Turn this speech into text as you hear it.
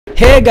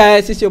Hey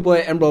guys, it's your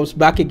boy Emmrobzz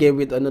back again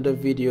with another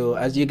video.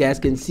 As you guys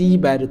can see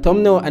by the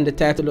thumbnail and the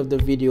title of the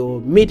video,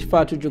 meet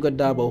Fatou Juka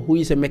Darboe, who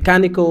is a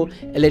mechanical,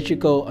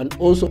 electrical and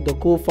also the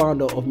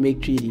co-founder of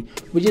Make3D,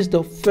 which is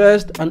the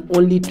first and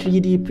only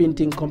 3D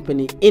printing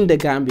company in the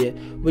Gambia,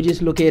 which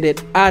is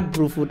located at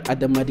Brufut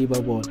at the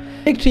Madiba Board.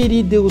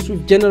 Make3D deals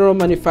with general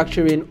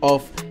manufacturing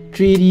of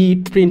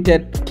 3D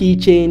printed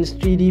keychains,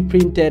 3D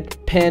printed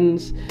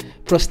pens,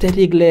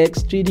 prosthetic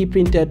legs, 3D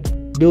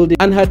printed building,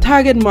 and her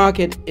target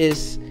market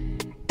is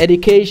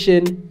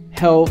education,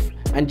 health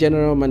and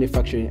general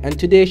manufacturing. And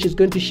today she's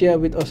going to share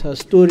with us her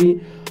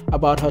story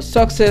about her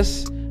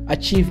success,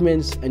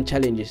 achievements and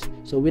challenges.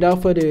 So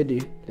without further ado,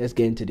 let's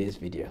get into this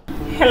video.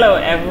 Hello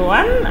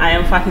everyone, I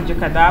am Fatou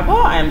Juka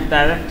Darboe. I am the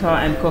director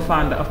and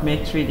co-founder of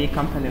Make3D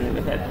Company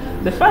Limited,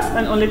 the first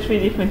and only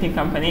 3D printing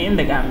company in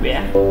the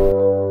Gambia.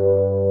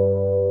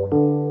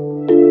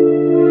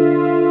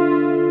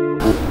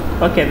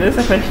 Okay, this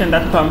is a question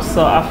that comes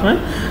so often,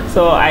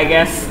 so I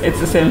guess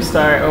it's the same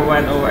story over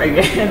and over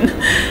again.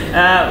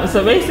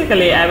 So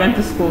basically, I went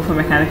to school for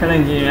mechanical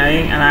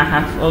engineering and I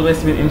have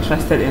always been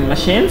interested in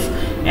machines.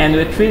 And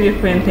with 3D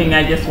printing,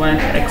 I just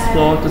wanted to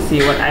explore to see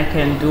what I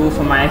can do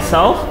for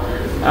myself.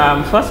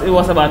 First, it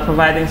was about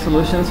providing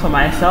solutions for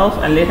myself,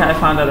 and later I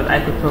found out that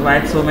I could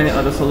provide so many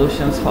other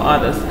solutions for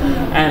others.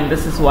 And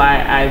this is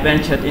why I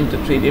ventured into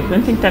 3D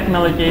printing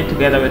technology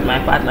together with my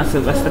partner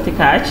Sylvester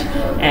Tikach,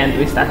 and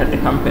we started the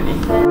company.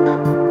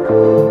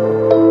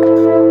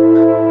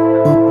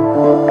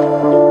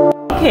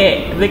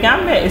 Okay, the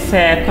Gambia is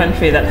a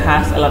country that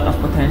has a lot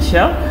of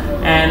potential,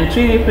 and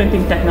 3D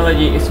printing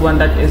technology is one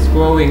that is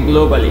growing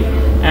globally.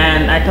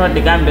 And I thought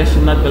the Gambia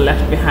should not be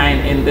left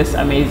behind in this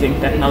amazing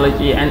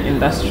technology and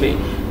industry.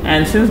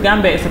 And since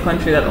Gambia is a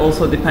country that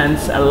also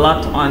depends a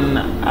lot on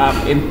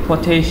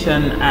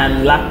importation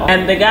and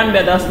and the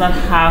Gambia does not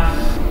have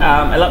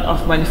a lot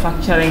of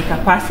manufacturing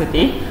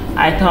capacity,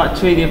 I thought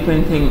 3D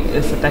printing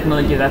is a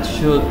technology that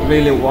should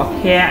really work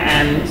here,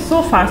 and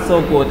so far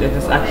so good, it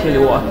is actually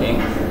working.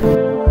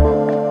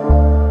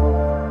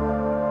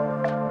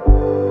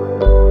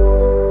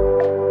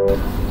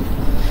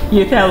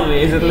 You tell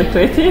me, is it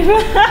lucrative?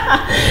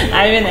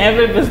 I mean,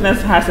 every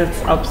business has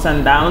its ups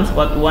and downs,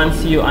 but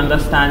once you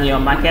understand your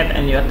market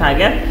and your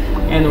target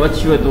and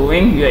what you're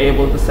doing, you're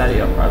able to sell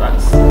your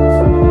products.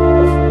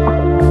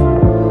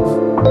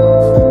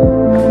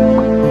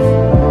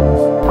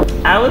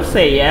 I would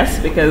say yes,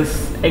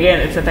 because again,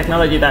 it's a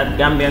technology that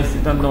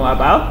Gambians don't know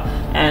about,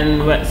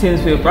 and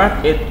since we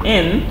brought it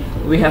in,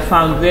 we have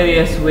found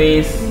various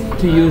ways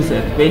to use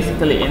it,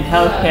 basically in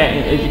healthcare,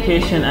 in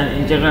education and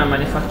in general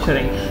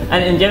manufacturing.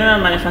 And in general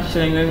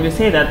manufacturing, when we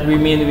say that, we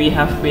mean we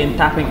have been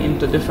tapping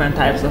into different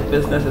types of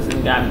businesses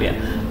in Gambia,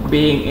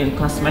 being in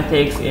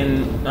cosmetics,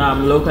 in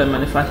local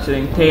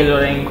manufacturing,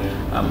 tailoring,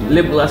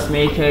 lip gloss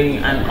making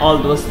and all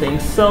those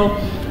things. So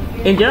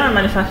in general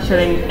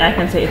manufacturing, I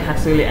can say it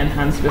has really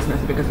enhanced business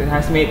because it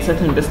has made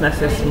certain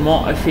businesses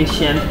more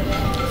efficient,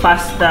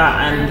 faster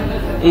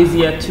and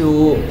easier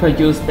to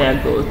produce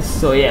their goods.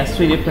 So yes,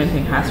 3D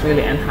printing has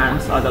really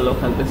enhanced other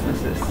local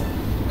businesses.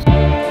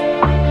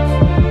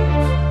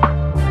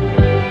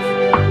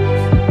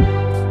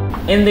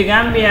 In the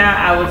Gambia,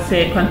 I would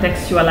say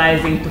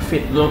contextualizing to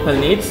fit local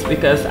needs,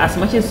 because as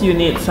much as you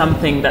need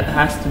something that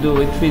has to do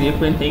with 3D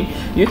printing,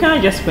 you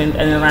cannot just print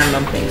any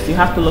random things. You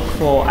have to look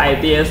for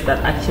ideas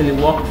that actually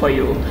work for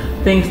you,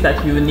 things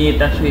that you need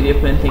that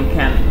 3D printing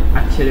can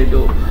actually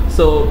do.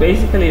 So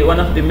basically, one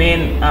of the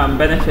main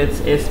benefits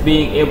is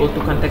being able to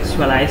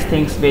contextualize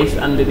things based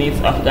on the needs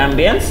of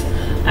Gambians,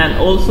 and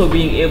also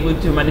being able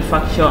to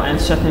manufacture and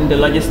shorten the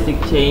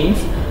logistic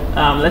chains.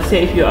 Let's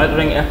say if you're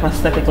ordering a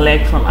prosthetic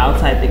leg from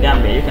outside the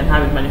Gambia, you can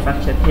have it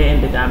manufactured here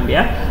in the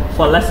Gambia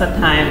for lesser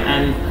time,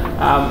 and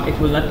it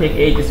will not take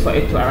ages for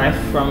it to arrive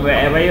from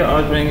wherever you're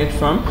ordering it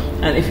from.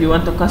 And if you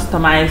want to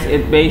customize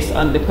it based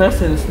on the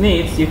person's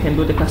needs, you can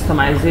do the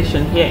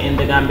customization here in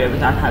the Gambia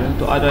without having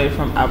to order it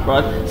from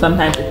abroad.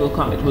 Sometimes it will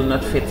come, it will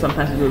not fit,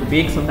 sometimes it will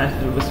be big, sometimes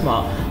it will be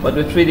small. But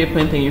with 3D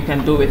printing, you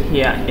can do it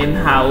here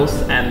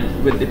in-house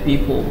and with the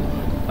people,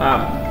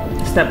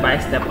 step by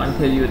step,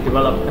 until you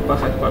develop a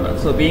perfect product.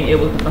 So being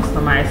able to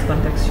customize,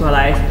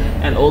 contextualize,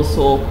 and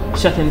also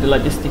shorten the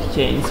logistic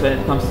chains when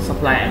it comes to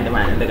supply and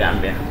demand in the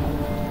Gambia.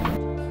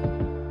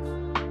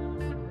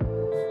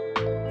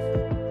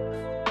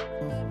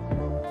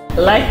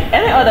 Like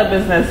any other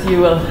business, you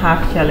will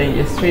have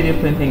challenges.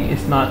 3D printing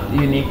is not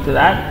unique to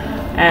that.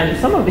 And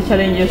some of the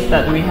challenges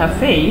that we have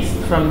faced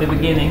from the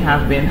beginning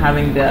have been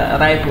having the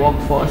right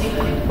workforce.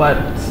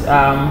 But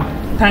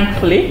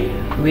thankfully,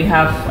 we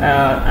have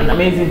an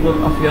amazing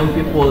group of young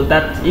people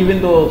that, even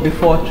though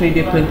before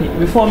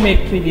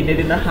Make3D, they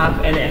did not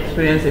have any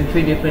experience in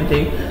 3D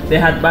printing, they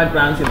had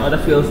backgrounds in other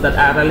fields that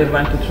are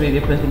relevant to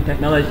 3D printing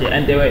technology,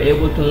 and they were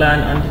able to learn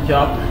on the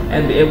job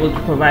and be able to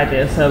provide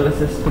their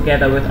services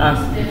together with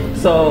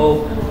us.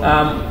 So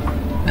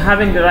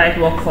having the right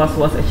workforce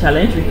was a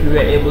challenge which we were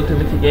able to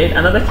mitigate.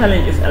 Another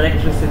challenge is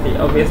electricity.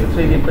 Obviously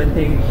 3D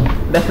printing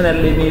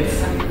definitely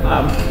needs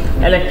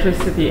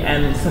electricity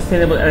and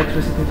sustainable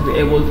electricity to be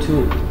able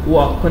to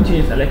work,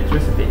 continuous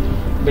electricity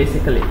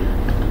basically.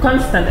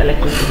 Constant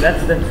electricity,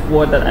 that's the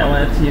word that I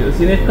wanted to use.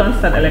 You need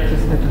constant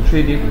electricity to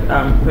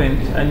 3D print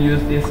and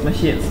use these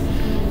machines.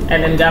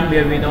 And in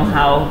Gambia we know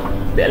how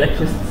the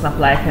electricity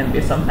supply can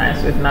be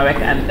sometimes with NAWEC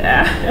and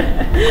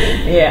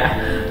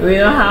yeah, we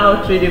know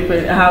how 3D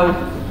print,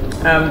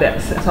 the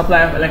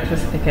supply of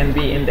electricity can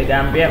be in the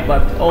Gambia,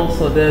 but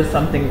also there's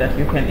something that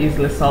you can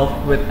easily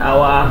solve with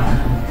our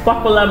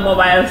popular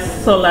mobile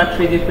solar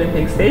 3D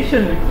printing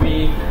station, which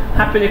we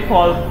happily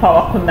call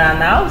Powershot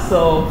now.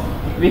 So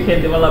we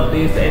can develop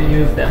these and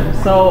use them.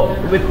 So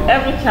with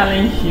every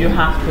challenge you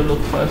have to look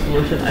for a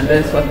solution, and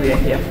that's what we are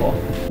here for.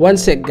 One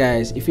sec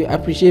guys, if you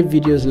appreciate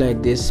videos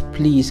like this,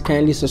 please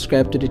kindly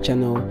subscribe to the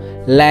channel,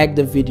 like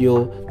the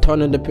video,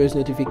 turn on the post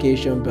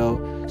notification bell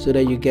so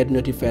that you get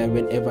notified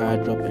whenever I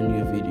drop a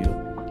new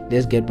video.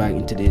 Let's get back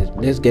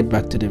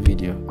to the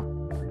video.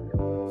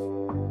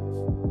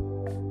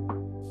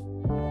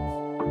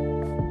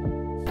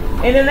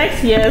 In the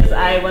next years,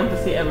 I want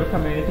to see every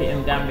community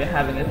in Gambia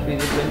having a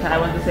 3D printer. I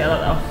want to see a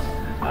lot of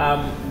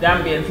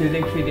Gambians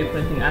using 3D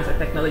printing as a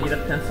technology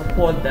that can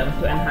support them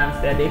to enhance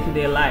their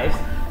day-to-day lives.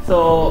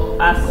 So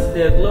as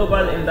the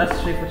global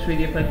industry for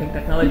 3D printing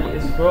technology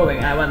is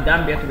growing, I want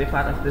Gambia to be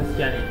part of this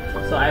journey.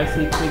 So I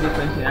see 3D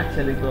printing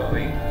actually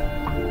growing.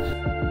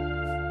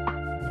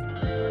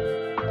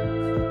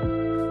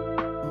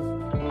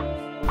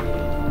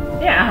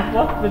 Yeah, I have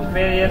worked with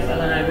various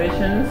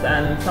organizations,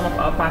 and some of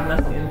our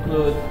partners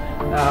include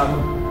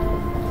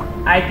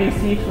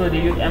ITC through the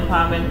Youth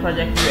Empowerment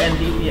Project,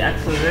 UNDP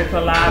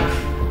Accelerator Labs,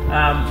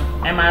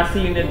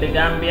 MRC Unit The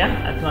Gambia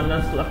at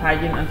London School of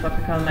Hygiene and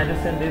Tropical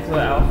Medicine. These were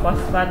our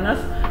first partners,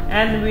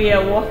 and we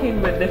are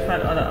working with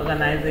different other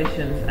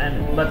organizations,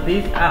 but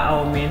these are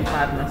our main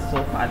partners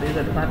so far. These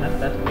are the partners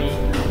that we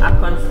are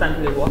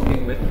constantly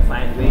working with to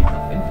find ways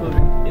of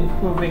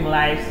improving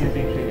lives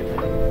using 3D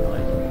printing technology.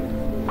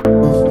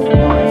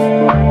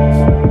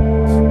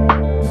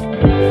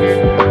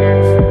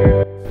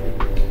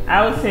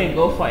 I would say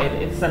go for it.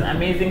 It's an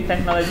amazing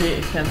technology.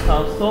 It can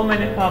solve so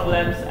many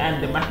problems,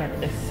 and the market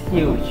is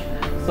huge.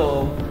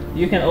 So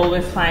you can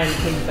always find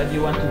things that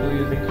you want to do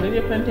using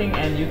 3D printing,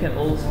 and you can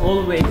always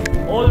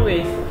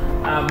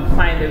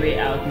find a way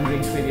out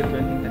using 3D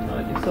printing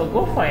technology. So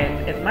go for it.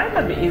 It might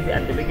not be easy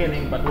at the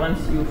beginning, but once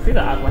you figure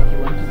out what you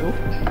want to do,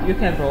 you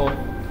can roll.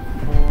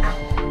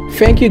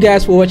 Thank you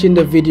guys for watching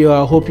the video.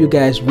 I hope you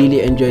guys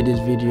really enjoyed this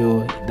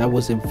video. That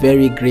was a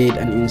very great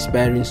and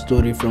inspiring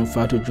story from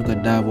Fatou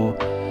Darboe,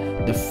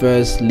 the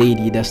first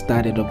lady that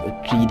started up a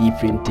 3D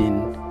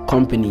printing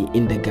company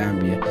in the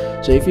Gambia.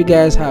 So if you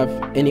guys have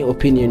any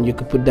opinion, you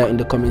could put that in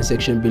the comment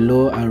section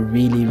below. I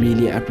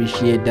really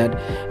appreciate that.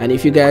 And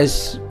if you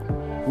guys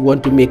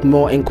want to make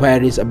more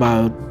inquiries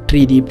about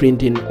 3D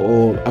printing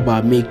or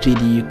about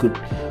Make3D, you could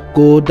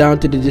go down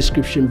to the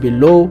description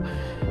below.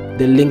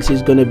 The links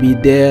is going to be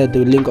there, the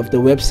link of the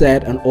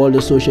website and all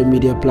the social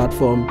media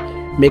platform.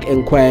 Make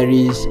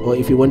inquiries, or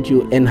if you want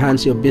to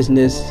enhance your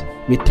business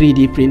with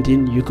 3D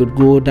printing, you could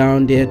go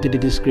down there to the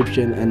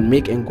description and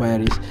make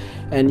inquiries.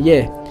 And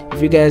yeah,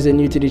 if you guys are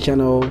new to the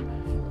channel,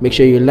 make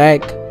sure you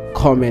like,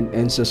 comment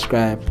and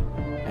subscribe,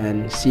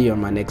 and see you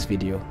on my next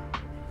video.